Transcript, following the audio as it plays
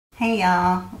Hey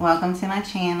y'all, welcome to my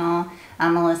channel.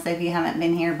 I'm Melissa if you haven't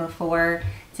been here before.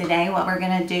 Today what we're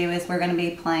going to do is we're going to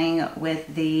be playing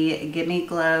with the Give Me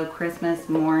Glow Christmas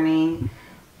Morning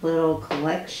little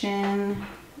collection.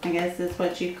 I guess is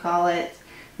what you call it.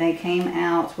 They came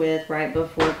out with right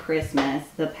before Christmas.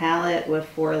 The palette with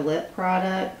 4 lip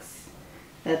products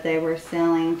that they were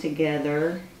selling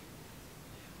together.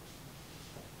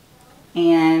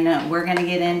 And we're going to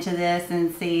get into this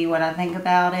and see what I think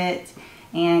about it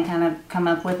and kind of come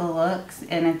up with the looks.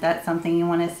 And if that's something you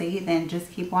want to see, then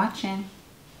just keep watching.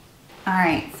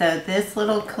 Alright, so this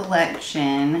little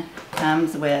collection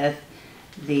comes with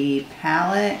the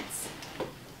palette,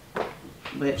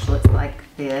 which looks like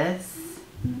this.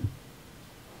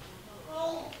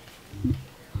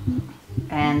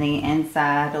 And the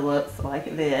inside looks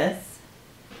like this.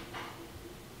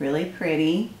 Really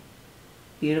pretty.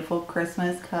 Beautiful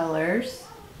Christmas colors.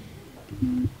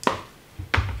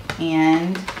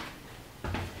 And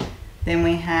then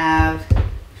we have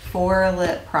 4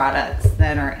 lip products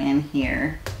that are in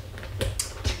here.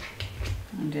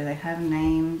 Do they have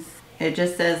names? It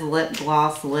just says lip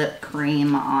gloss lip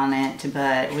cream on it,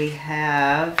 but we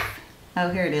have,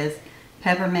 oh here it is,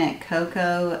 Peppermint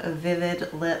Cocoa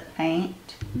Vivid Lip Paint.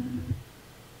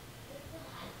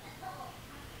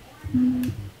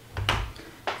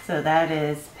 So that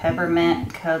is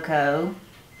Peppermint Cocoa.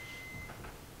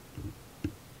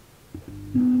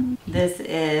 This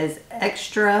is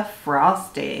Extra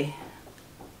Frosty.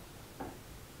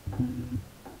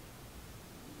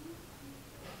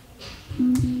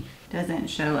 Doesn't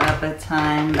show up a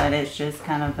ton, but it's just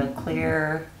kind of a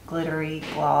clear, glittery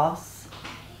gloss.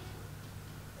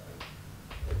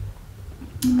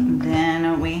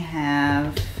 Then we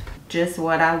have Just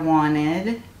What I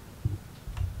Wanted,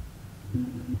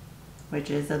 which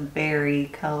is a berry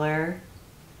color.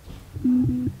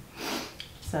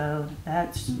 So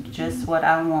that's Just What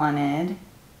I Wanted.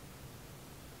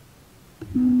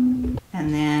 And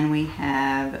then we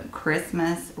have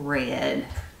Christmas Red.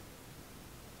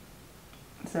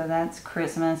 So that's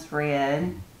Christmas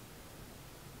Red.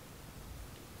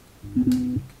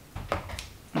 And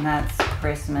that's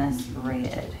Christmas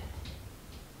Red.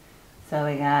 So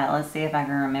we got, let's see if I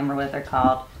can remember what they're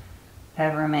called.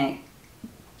 Peppermint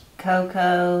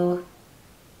Cocoa,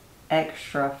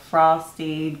 Extra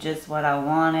Frosty, Just What I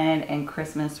Wanted, and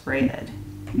Christmas Red.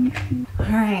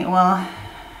 Alright, well,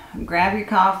 grab your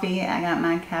coffee. I got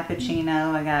my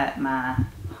cappuccino. I got my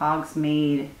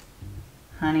Hogsmeade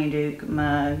Honeydew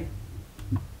mug.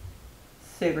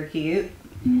 Super cute.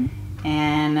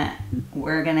 And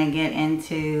we're going to get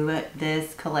into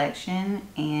this collection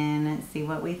and see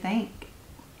what we think.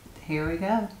 Here we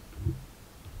go.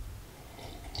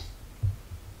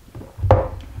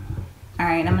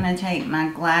 Alright, I'm going to take my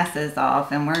glasses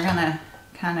off and we're going to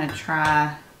kind of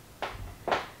try,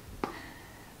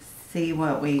 see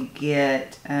what we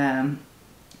get. I'm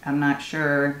not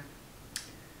sure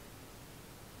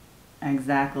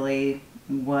exactly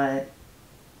what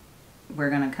we're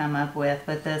going to come up with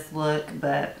this look,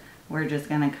 but we're just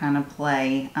going to kind of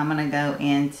play. I'm going to go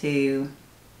into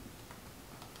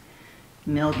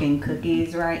Milk and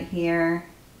Cookies right here.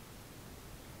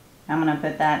 I'm going to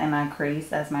put that in my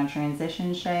crease as my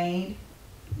transition shade.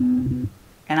 And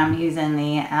I'm using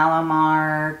the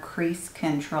Alamar Crease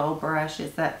Control brush.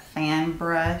 It's that fan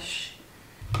brush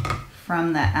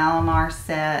from the Alamar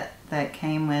set that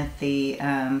came with the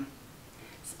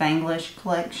Spanglish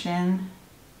collection.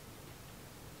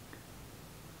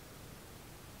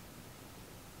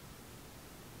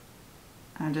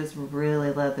 I just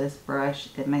really love this brush.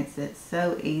 It makes it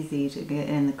so easy to get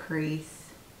in the crease.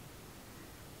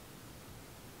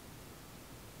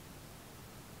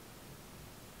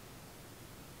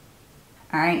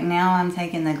 Alright, now I'm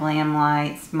taking the Glam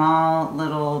Light small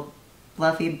little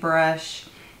fluffy brush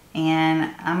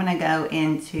and I'm going to go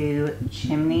into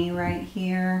Chimney right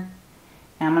here.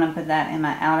 And I'm going to put that in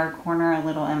my outer corner, a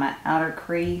little in my outer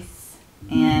crease.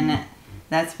 And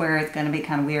that's where it's going to be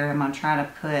kind of weird. I'm going to try to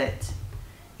put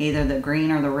either the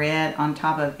green or the red on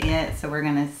top of it. So we're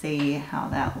going to see how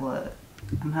that looks.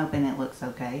 I'm hoping it looks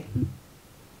okay.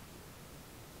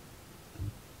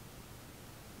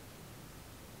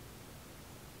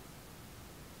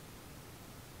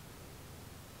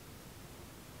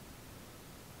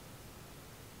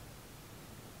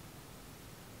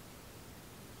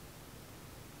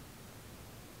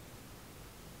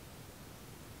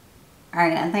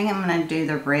 Alright, I think I'm going to do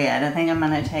the red. I think I'm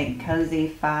going to take Cozy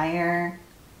Fire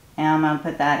and I'm going to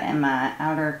put that in my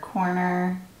outer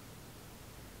corner.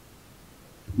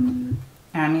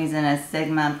 I'm using a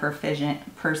Sigma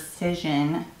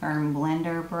Precision Firm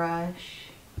Blender brush.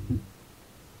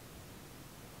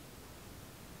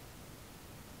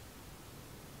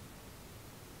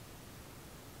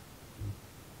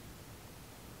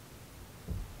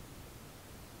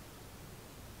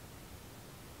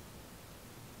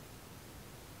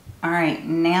 Alright,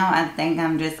 now I think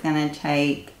I'm just going to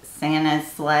take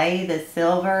Santa's Sleigh, the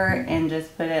silver, and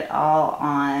just put it all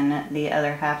on the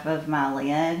other half of my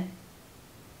lid.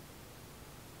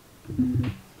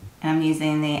 I'm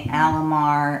using the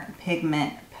Alamar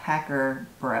Pigment Packer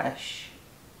brush.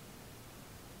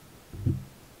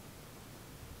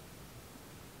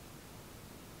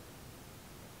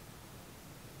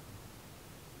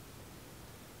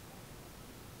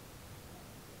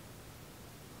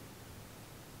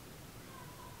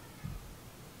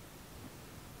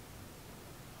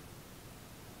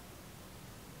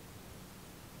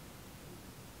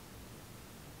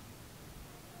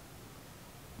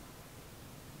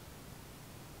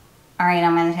 Alright,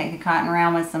 I'm going to take a cotton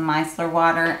round with some micellar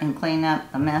water and clean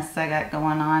up the mess I got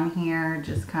going on here.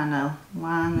 Just kind of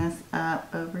line this up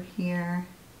over here.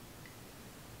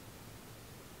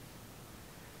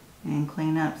 And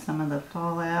clean up some of the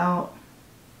fallout.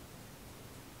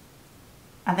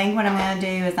 I think what I'm going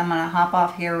to do is I'm going to hop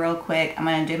off here real quick. I'm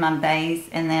going to do my base,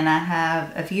 and then I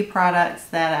have a few products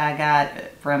that I got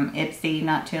from Ipsy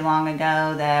not too long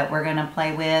ago that we're going to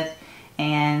play with,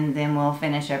 and then we'll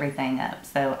finish everything up.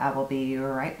 So I will be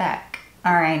right back.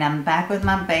 Alright, I'm back with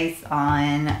my base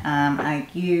on. I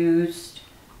used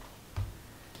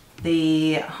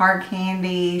the Hard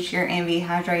Candy Sheer Envy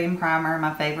Hydrating Primer,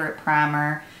 my favorite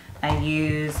primer. I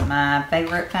use my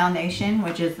favorite foundation,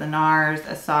 which is the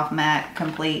NARS Soft Matte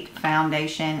Complete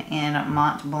Foundation in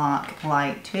Mont Blanc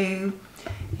Light 2.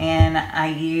 And I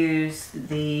use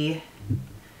the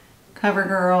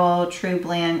CoverGirl True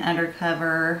Blend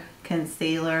Undercover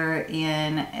Concealer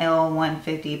in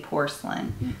L150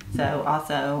 Porcelain. So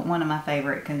also one of my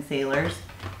favorite concealers.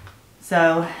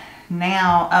 So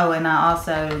now, oh, and I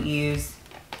also use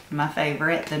my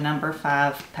favorite, the number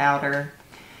 5 powder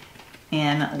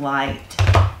in Light.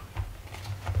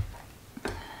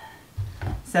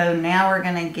 So now we're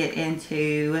going to get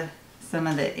into some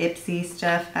of the Ipsy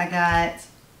stuff I got.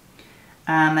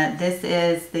 This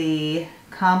is the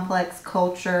Complex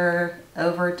Culture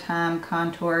Overtime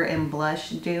Contour and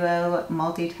Blush Duo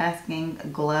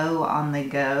Multitasking Glow on the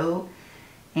Go.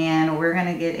 And we're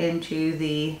going to get into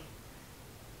the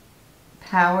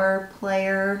Power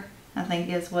Player, I think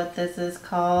is what this is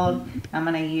called. I'm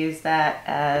going to use that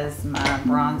as my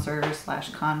bronzer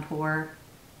slash contour.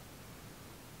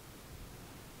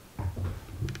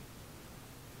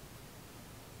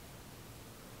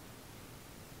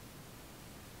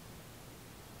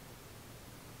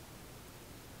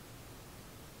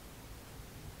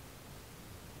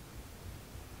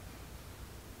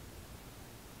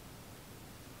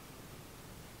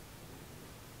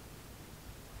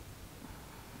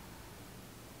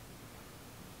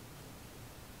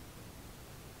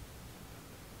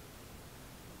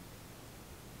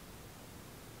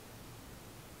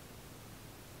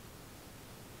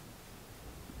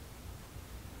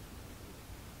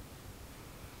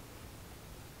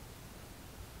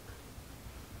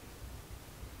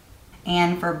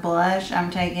 And for blush, I'm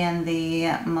taking the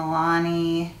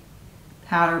Milani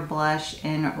Powder Blush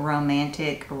in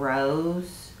Romantic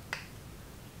Rose.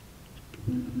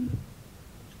 I'm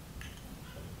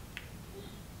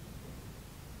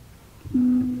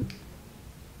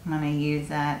going to use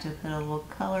that to put a little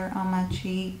color on my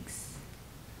cheeks.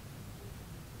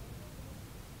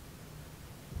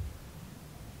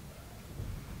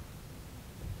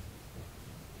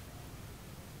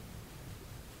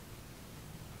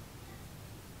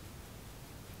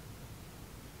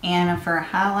 And for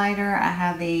highlighter, I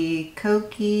have the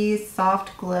Kokie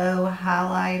Soft Glow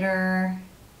Highlighter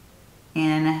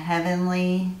in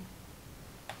Heavenly.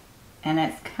 And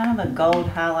it's kind of a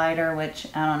gold highlighter, which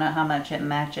I don't know how much it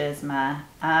matches my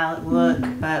eye look,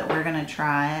 but we're going to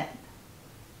try it.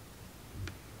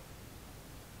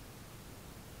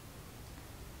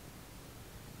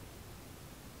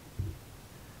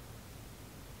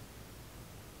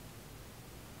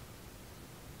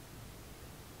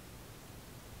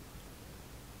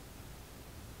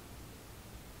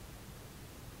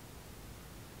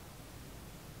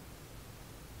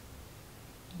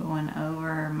 Going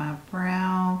over my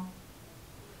brow,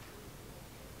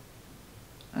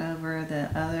 over the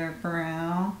other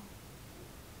brow,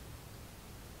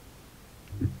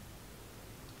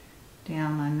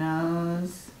 down my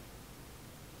nose,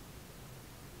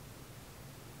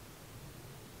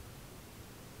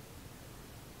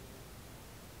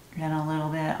 and a little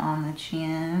bit on the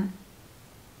chin.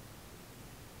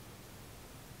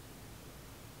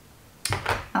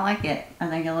 I like it. I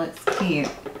think it looks cute.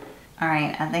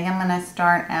 Alright, I think I'm going to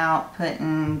start out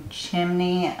putting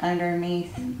Chimney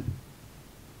underneath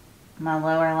my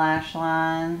lower lash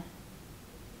line.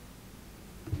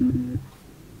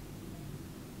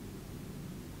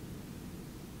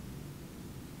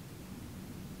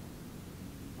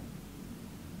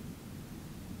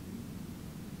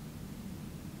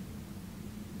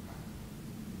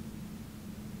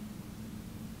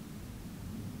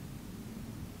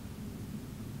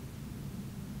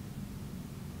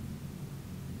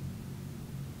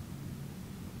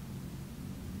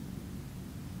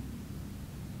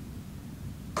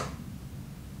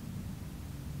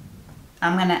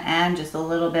 I'm going to add just a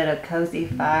little bit of Cozy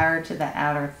Fire to the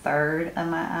outer third of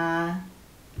my eye.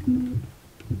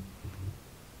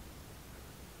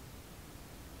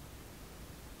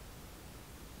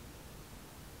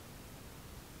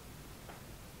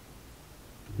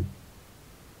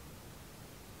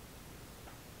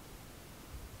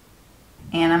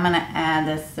 And I'm going to add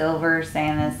the Silver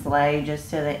Santa Sleigh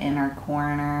just to the inner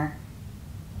corner.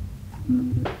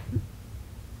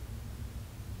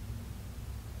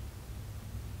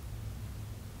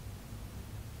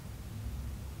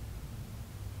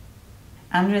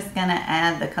 I'm just going to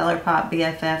add the ColourPop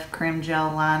BFF Creme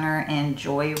Gel Liner and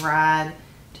Joyride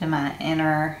to my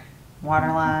inner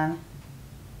waterline.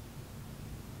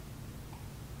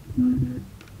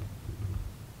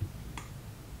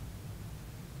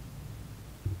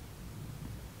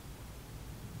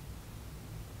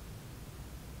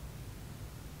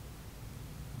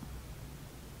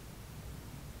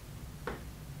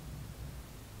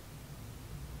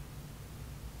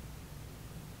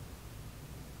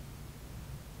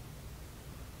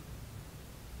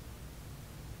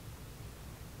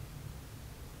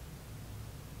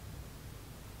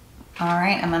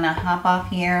 Alright, I'm going to hop off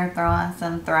here, throw on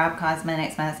some Thrive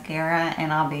Cosmetics mascara,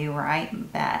 and I'll be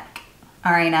right back.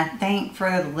 Alright, I think for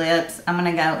the lips, I'm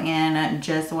going to go in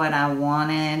just what I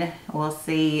wanted. We'll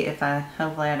see if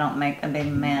hopefully I don't make a big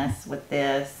mess with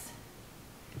this.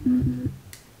 I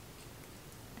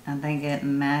think it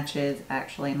matches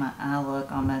actually my eye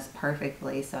look almost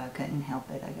perfectly, so I couldn't help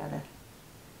it. I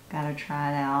gotta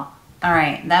try it out.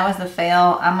 Alright, that was the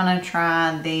fail. I'm going to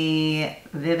try the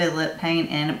Vivid Lip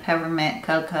Paint in Peppermint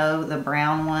Cocoa, the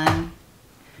brown one.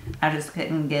 I just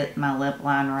couldn't get my lip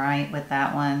line right with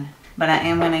that one. But I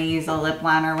am going to use a lip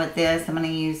liner with this. I'm going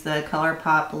to use the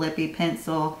ColourPop Lippy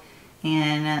Pencil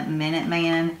in Minute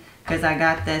Man because I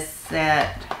got this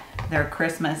set, their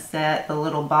Christmas set, the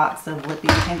little box of lippy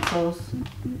pencils.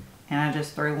 And I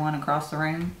just threw one across the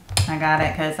room. I got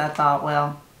it because I thought,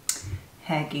 well,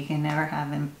 heck, you can never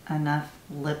have enough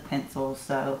lip pencils,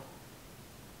 so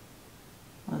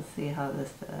let's see how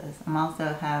this does. I'm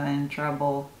also having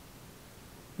trouble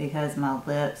because my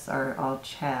lips are all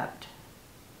chapped.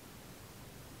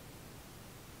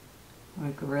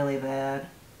 Like really bad.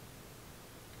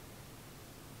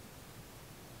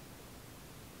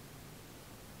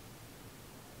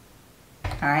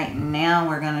 Alright, now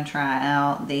we're going to try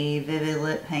out the Vivid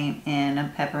Lip Paint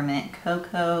in Peppermint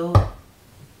Cocoa.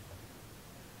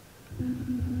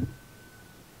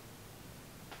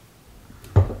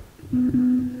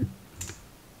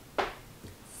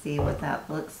 See what that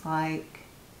looks like.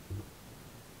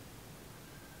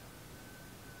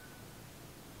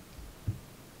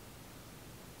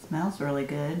 Smells really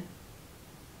good.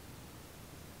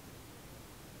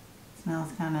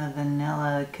 Smells kind of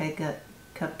vanilla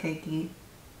cupcakey.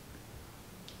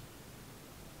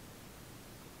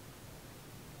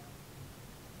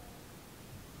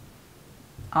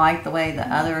 I like the way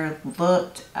the other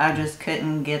looked. I just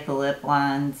couldn't get the lip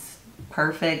lines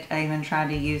perfect. I even tried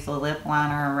to use a lip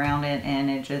liner around it and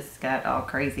it just got all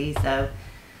crazy. So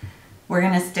we're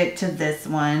going to stick to this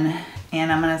one.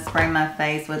 And I'm going to spray my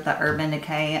face with the Urban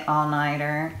Decay All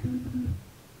Nighter.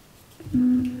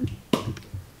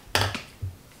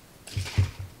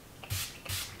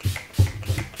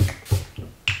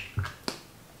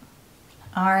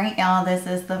 Alright y'all, this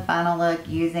is the final look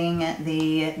using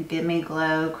the Give Me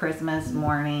Glow Christmas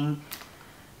Morning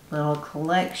little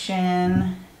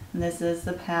collection. This is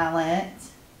the palette.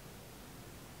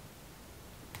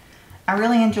 I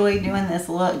really enjoyed doing this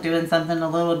look, doing something a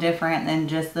little different than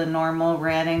just the normal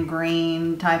red and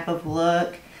green type of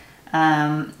look.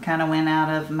 Kind of went out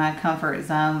of my comfort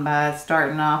zone by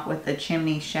starting off with the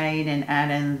chimney shade and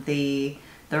adding the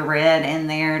red in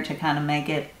there to kind of make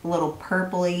it a little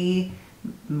purpley,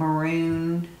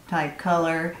 maroon type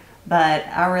color. But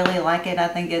I really like it. I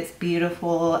think it's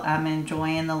beautiful. I'm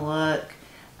enjoying the look.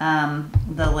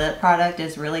 The lip product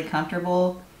is really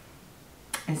comfortable.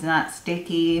 It's not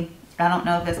sticky. I don't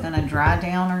know if it's going to dry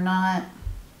down or not.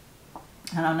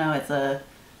 I don't know. It's a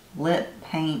lip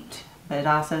paint, but it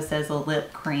also says a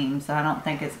lip cream, so I don't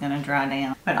think it's going to dry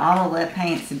down. But all the lip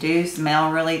paints do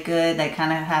smell really good. They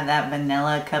kind of have that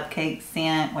vanilla cupcake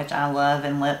scent, which I love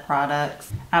in lip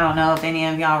products. I don't know if any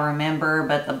of y'all remember,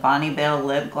 but the Bonnie Bell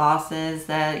lip glosses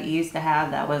that it used to have,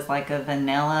 that was like a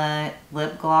vanilla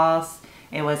lip gloss.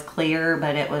 It was clear,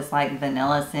 but it was like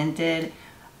vanilla scented.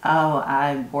 Oh,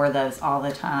 I wore those all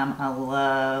the time. I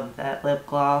love that lip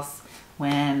gloss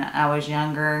when I was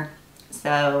younger.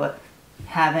 So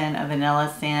having a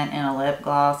vanilla scent in a lip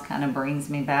gloss kind of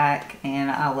brings me back, and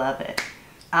I love it.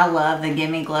 I love the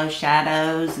Gimme Glow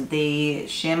shadows. The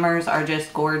shimmers are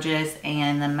just gorgeous,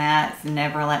 and the mattes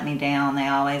never let me down. They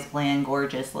always blend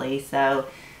gorgeously. So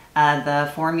the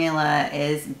formula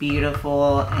is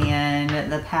beautiful,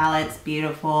 and the palette's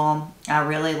beautiful. I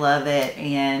really love it,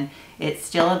 and it's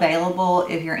still available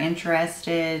if you're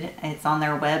interested. It's on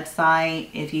their website.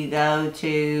 If you go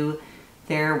to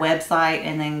their website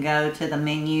and then go to the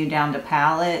menu down to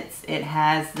palettes, it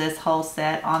has this whole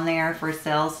set on there for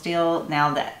sale still.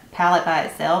 Now that palette by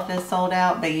itself is sold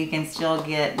out, but you can still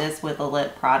get this with the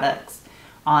lip products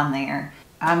on there.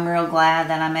 I'm real glad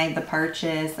that I made the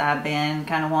purchase. I've been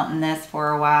kind of wanting this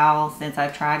for a while since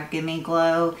I've tried Gimme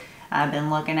Glow. I've been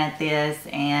looking at this,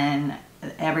 and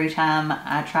every time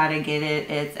I try to get it,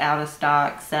 it's out of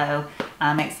stock. So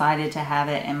I'm excited to have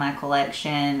it in my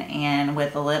collection, and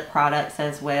with the lip products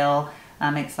as well.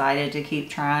 I'm excited to keep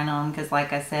trying them because,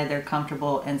 like I said, they're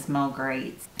comfortable and smell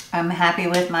great. I'm happy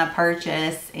with my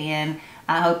purchase, and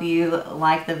I hope you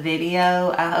like the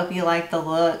video. I hope you like the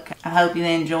look. I hope you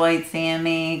enjoyed seeing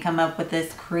me come up with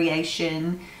this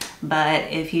creation.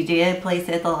 But if you did, please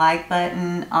hit the like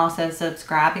button. Also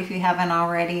subscribe if you haven't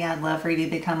already. I'd love for you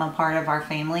to become a part of our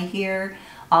family here.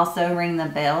 Also ring the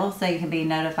bell so you can be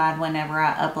notified whenever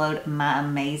I upload my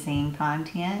amazing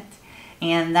content.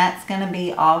 And that's going to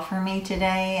be all for me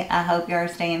today. I hope you are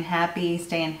staying happy,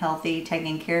 staying healthy,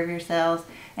 taking care of yourselves.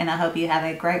 And I hope you have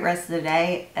a great rest of the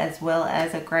day as well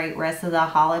as a great rest of the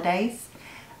holidays.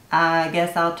 I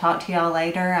guess I'll talk to y'all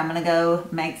later. I'm going to go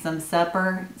make some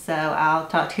supper. So I'll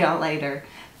talk to y'all later.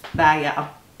 Bye,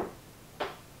 y'all.